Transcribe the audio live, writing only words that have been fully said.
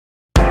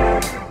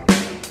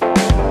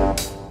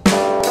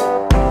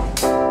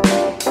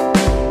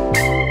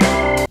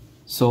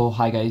So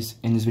hi guys,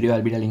 in this video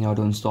I'll be telling you how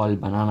to install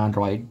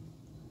BananaDroid,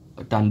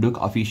 a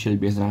Tunduk official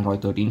based on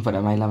Android 13 for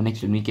Mi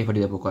 11X, Realme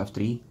K40, the Poco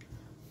F3.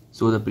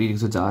 So the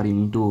prerequisites are: you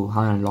need to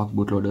have an unlocked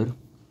bootloader,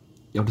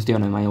 you have to stay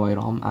on MIUI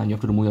ROM, and you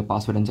have to remove your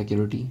password and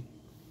security.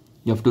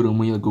 You have to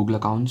remove your Google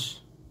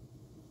accounts,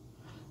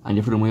 and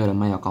you have to remove your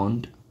MI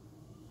account.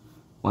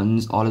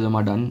 Once all of them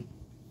are done,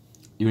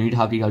 you need to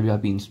have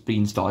TWRP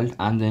pre-installed,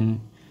 and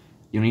then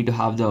you need to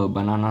have the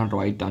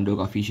BananaDroid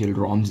Tunduk official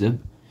ROM zip.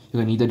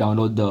 You can either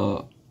download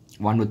the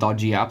one without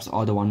GApps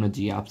or the one with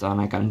GApps,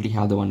 and I currently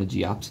have the one with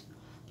GApps.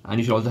 And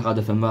you should also have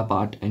the firmware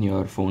part in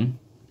your phone,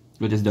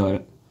 which is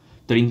the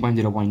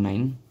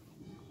 13.0.9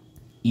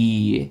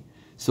 EEA.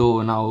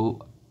 So now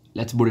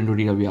let's boot into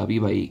TWRP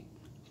by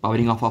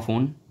powering off our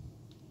phone,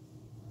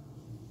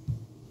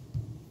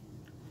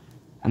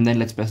 and then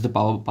let's press the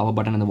power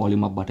button and the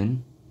volume up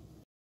button.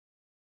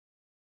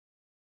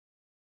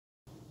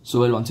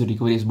 So once your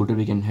recovery is booted,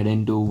 we can head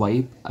into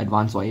wipe,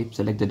 advanced wipe,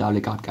 select the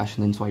download card cache,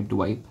 and then swipe to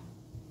wipe.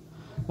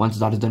 Once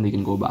that is done, we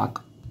can go back,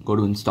 go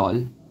to install,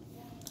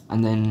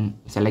 and then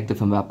select the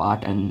firmware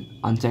part and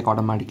uncheck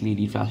automatically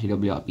reflash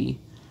TWRP,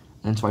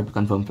 and then swipe to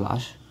confirm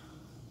flash.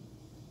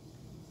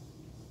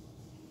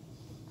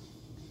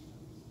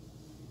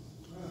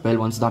 Well,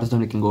 once that is done,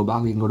 we can go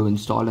back, we can go to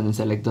install, and then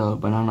select the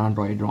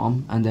BananaDroid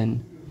ROM, and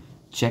then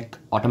check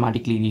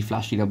automatically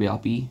reflash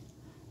TWRP,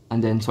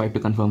 and then swipe to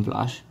confirm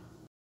flash.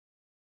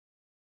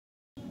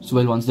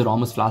 So once the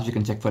ROM is flashed, you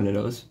can check for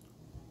errors.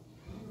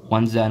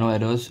 Once there are no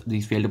errors,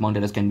 these failed to mount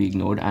errors can be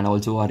ignored, and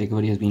also our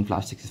recovery has been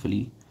flashed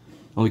successfully.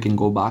 Now we can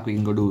go back, we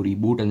can go to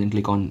reboot and then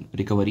click on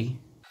recovery.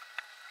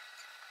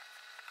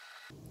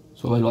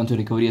 So once your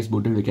recovery is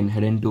booted, we can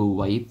head into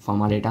wipe,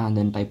 format data, and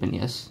then type in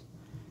yes.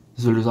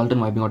 This will result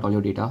in wiping out all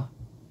your data.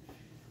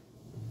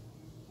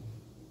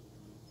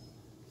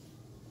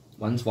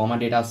 Once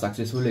format data is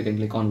successful, you can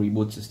click on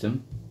reboot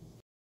system.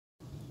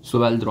 So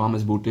the ROM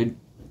is booted,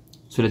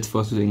 so let's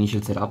first do the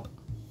initial setup.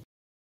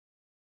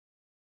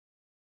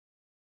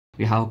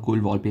 We have a cool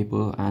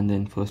wallpaper, and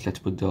then first let's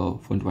put the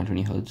phone to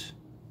 120 Hz.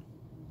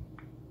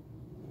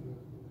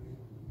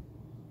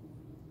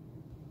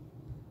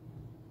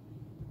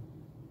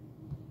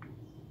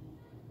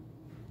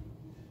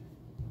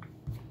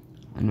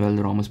 And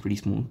the ROM is pretty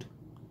smooth.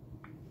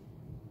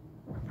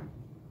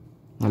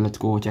 Now let's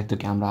go check the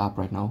camera app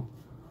right now.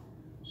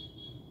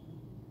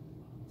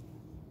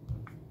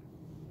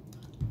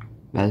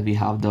 Well, we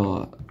have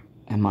the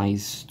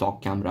MI's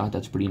stock camera,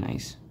 that's pretty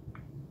nice.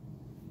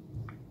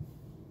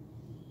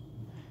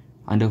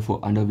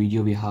 Under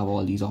video we have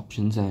all these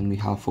options, and we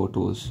have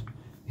photos,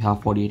 we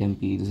have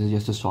 48MP. This is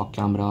just a stock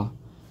camera.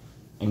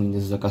 I mean,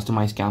 this is a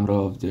customized camera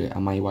of the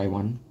MIUI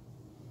one.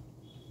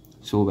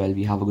 So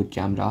we have a good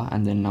camera,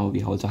 and then now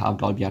we also have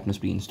Dolby Atmos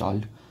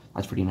pre-installed.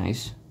 That's pretty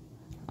nice.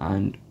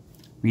 And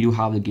we do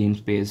have the game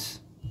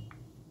space,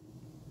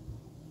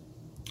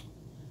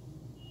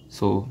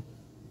 so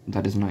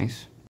that is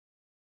nice.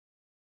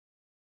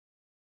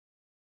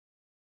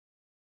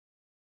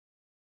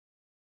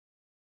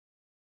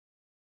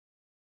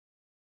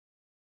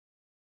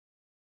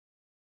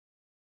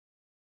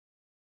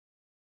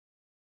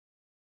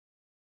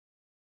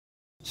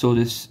 So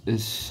this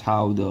is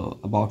how the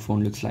about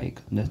phone looks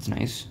like. That's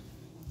nice.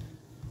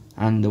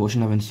 And the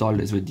version I've installed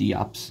is with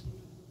GApps,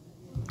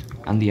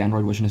 and the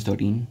Android version is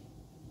 13.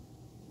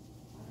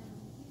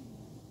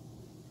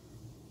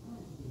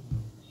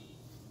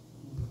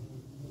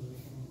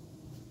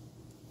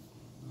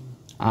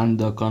 And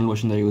the kernel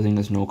version they're using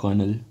is no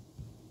kernel.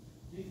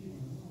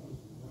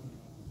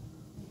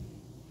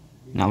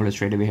 Now let's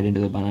straight away head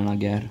into the banana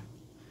gear.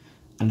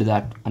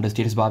 Under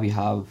status bar, we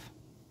have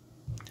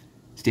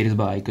status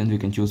bar icons. We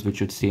can choose which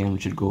should stay and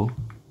which should go.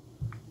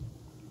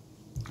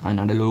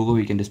 And under logo,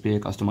 we can display a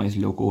customized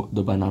logo,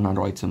 the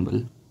BananaDroid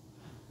symbol.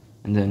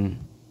 And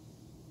then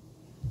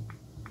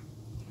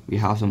we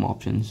have some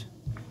options.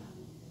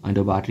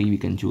 Under battery, we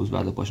can choose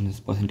where the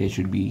percentage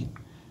should be.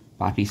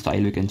 Battery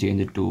style, we can change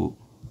it to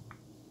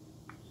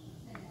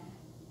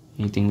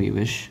anything we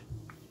wish.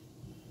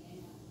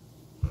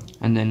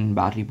 And then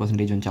battery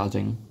percentage when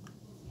charging.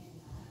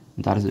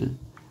 That is it.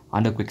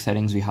 Under quick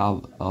settings, we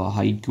have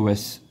hide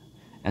QoS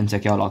and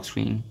secure lock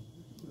screen,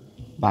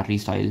 battery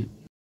style.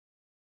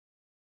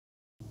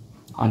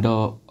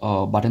 Under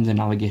buttons and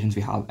navigations,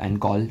 we have end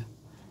call.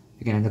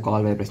 You can end the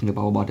call by pressing the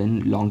power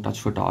button, long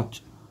touch for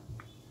torch.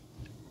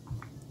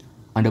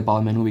 Under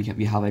power menu,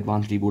 we have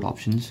advanced reboot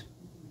options.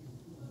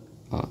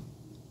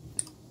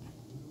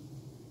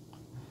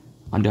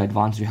 Under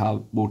advanced, we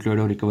have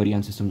bootloader, recovery,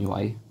 and system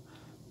UI.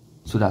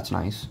 So that's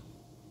nice.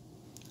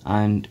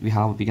 And we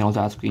can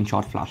also add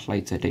screenshot,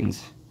 flashlight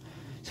settings,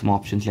 some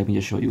options. Let me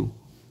just show you.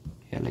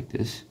 Yeah, like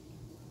this.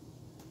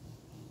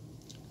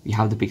 We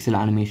have the pixel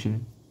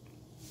animation,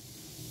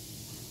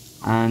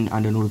 and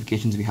under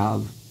notifications we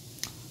have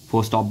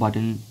force stop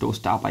button,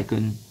 toast tap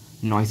icon,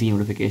 noisy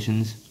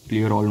notifications,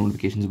 clear all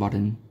notifications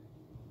button.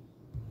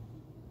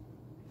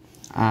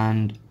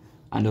 And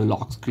under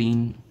lock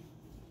screen,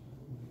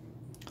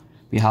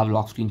 we have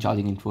lock screen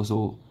charging info.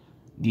 So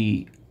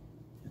the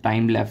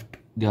time left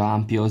the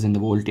amperes and the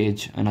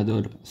voltage and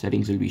other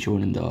settings will be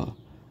shown in the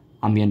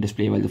ambient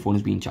display while the phone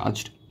is being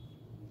charged.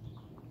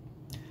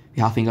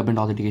 We have fingerprint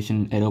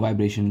authentication, error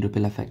vibration,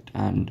 ripple effect,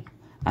 and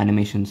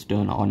animations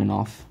turn on and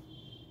off.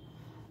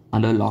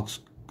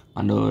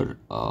 Under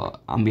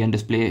ambient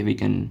display, we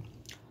can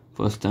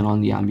first turn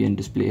on the ambient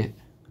display.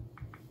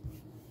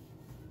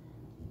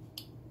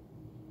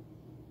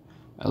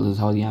 Well, this is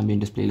how the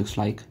ambient display looks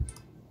like.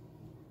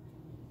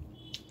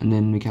 And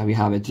then we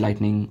have edge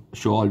lightning,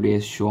 show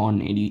always, show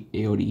on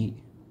AOD.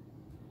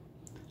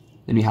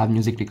 Then we have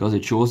music triggers.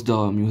 It shows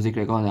the music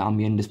trigger on the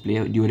ambient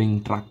display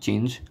during track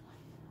change,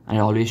 and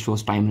it always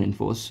shows time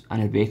reinforce,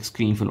 and it wakes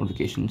screen for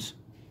notifications.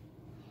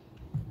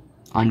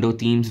 Under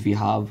themes, we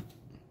have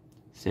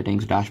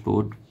settings,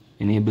 dashboard,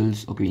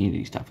 enables. Okay, we need to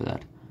restart for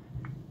that.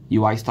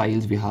 UI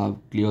styles, we have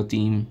clear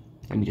theme.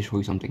 Let me just show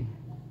you something.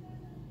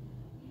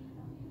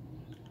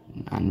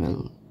 And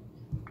well,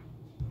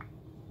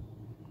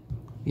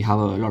 we have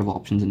a lot of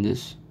options in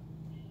this.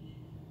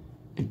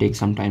 It takes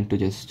some time to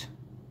just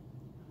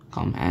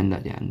come, and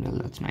well,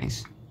 that's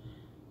nice.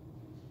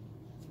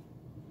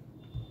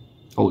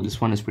 Oh,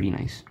 this one is pretty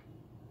nice.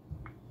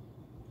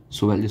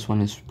 So well, this one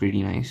is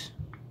pretty nice.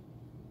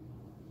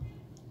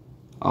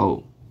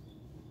 Oh,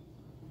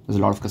 there's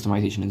a lot of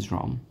customization in this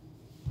ROM.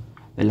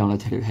 Well, now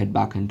let's head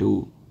back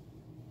into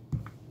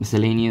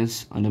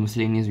miscellaneous. Under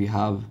miscellaneous, we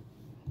have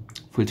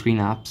full screen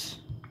apps,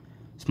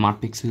 smart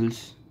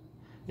pixels.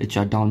 It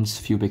shut down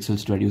few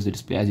pixels to reduce the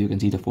display. As you can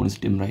see, the phone is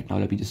dim right now.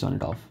 Let me just turn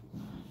it off,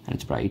 and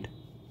it's bright.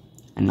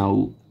 And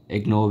now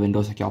ignore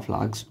Windows secure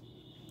flags.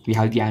 We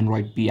have the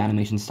Android P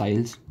animation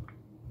styles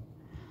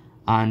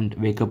and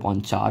wake up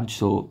on charge.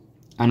 So,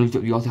 and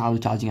we also have the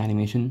charging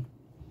animation.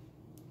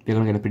 We're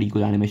gonna get a pretty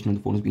cool animation when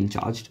the phone is being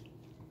charged.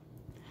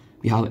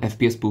 We have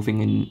FPS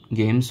spoofing in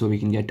games, so we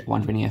can get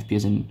 120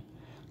 FPS in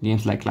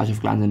games like Clash of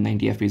Clans and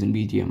 90 FPS in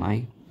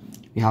BGMI.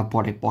 We have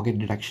pocket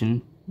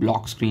detection,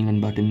 block screen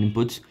and button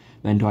inputs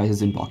when device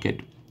is in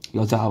pocket. We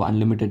also have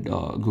unlimited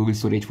Google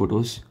storage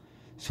photos,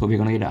 so we're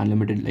gonna get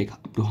unlimited like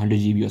up to 100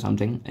 GB or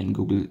something in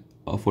Google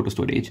photo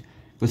storage.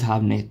 We also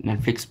have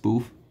Netflix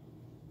spoof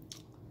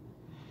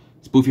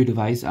your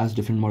device as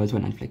different models for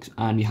Netflix,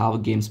 and we have a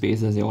game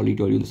space, as I already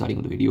told you in the starting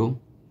of the video.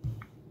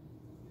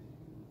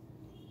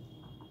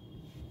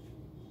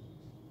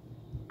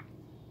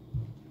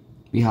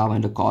 We have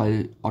under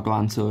call, auto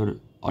answer,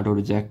 auto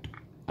reject.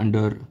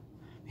 Under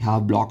we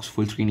have blocks,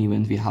 full screen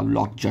events. We have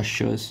lock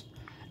gestures,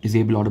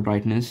 disable auto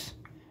brightness,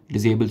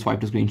 disable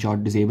swipe to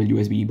screenshot, disable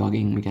USB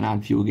debugging. We can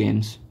add few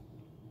games.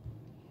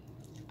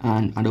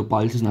 And under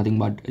pulse is nothing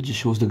but it just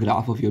shows the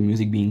graph of your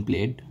music being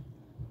played.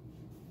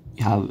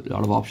 You have a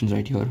lot of options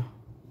right here.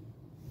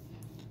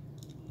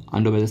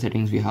 Under weather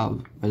settings, we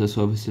have weather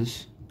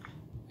services,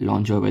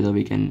 launcher, weather.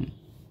 We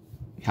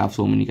have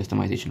so many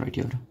customization right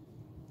here.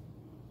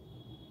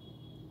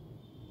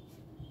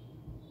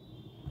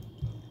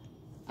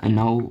 And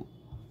now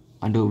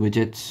under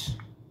widgets,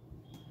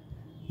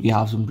 we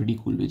have some pretty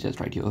cool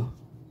widgets right here.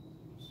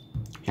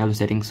 We have the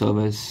settings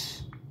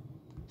service,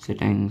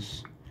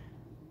 settings,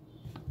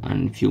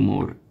 and a few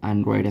more.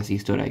 Android as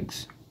Easter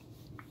eggs.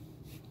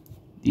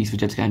 These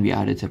widgets can be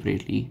added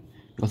separately.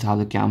 We also have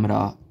the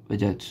camera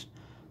widgets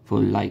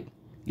for like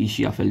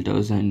Licia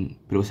filters and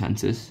Pro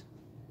Senses.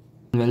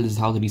 Well, this is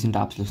how the recent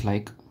apps looks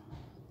like.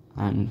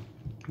 And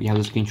we have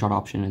the screenshot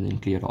option and then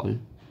clear all.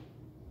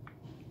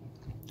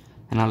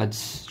 And now let's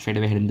straight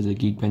away head into the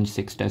Geekbench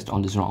 6 test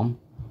on this ROM.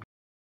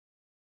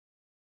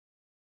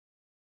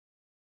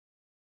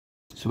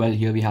 So well,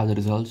 here we have the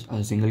results,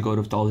 a single core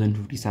of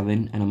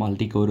 1057 and a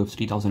multi-core of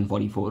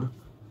 3044.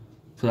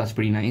 So that's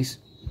pretty nice.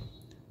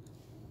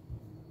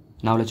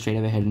 Now let's straight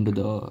away head into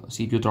the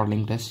CPU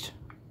throttling test.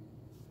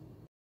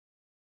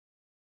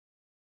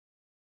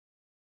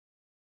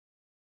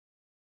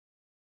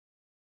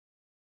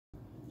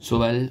 So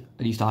well,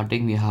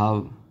 restarting, we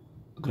have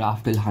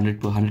graph till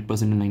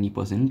 100% and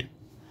 90%,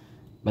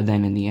 but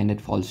then in the end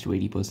it falls to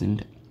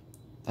 80%.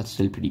 That's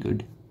still pretty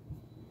good.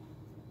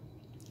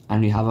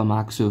 And we have a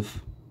max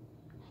of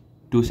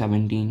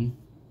 217,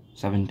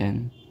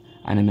 710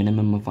 and a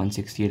minimum of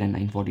 168 and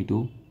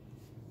 942,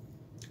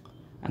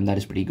 and that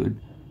is pretty good.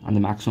 And the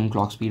maximum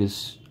clock speed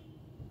is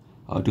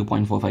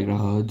 2.45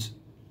 GHz.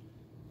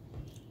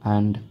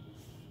 And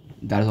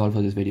that is all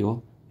for this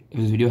video. If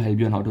this video helped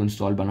you on how to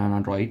install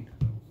BananaDroid,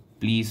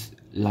 please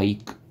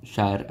like,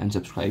 share and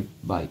subscribe.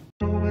 Bye.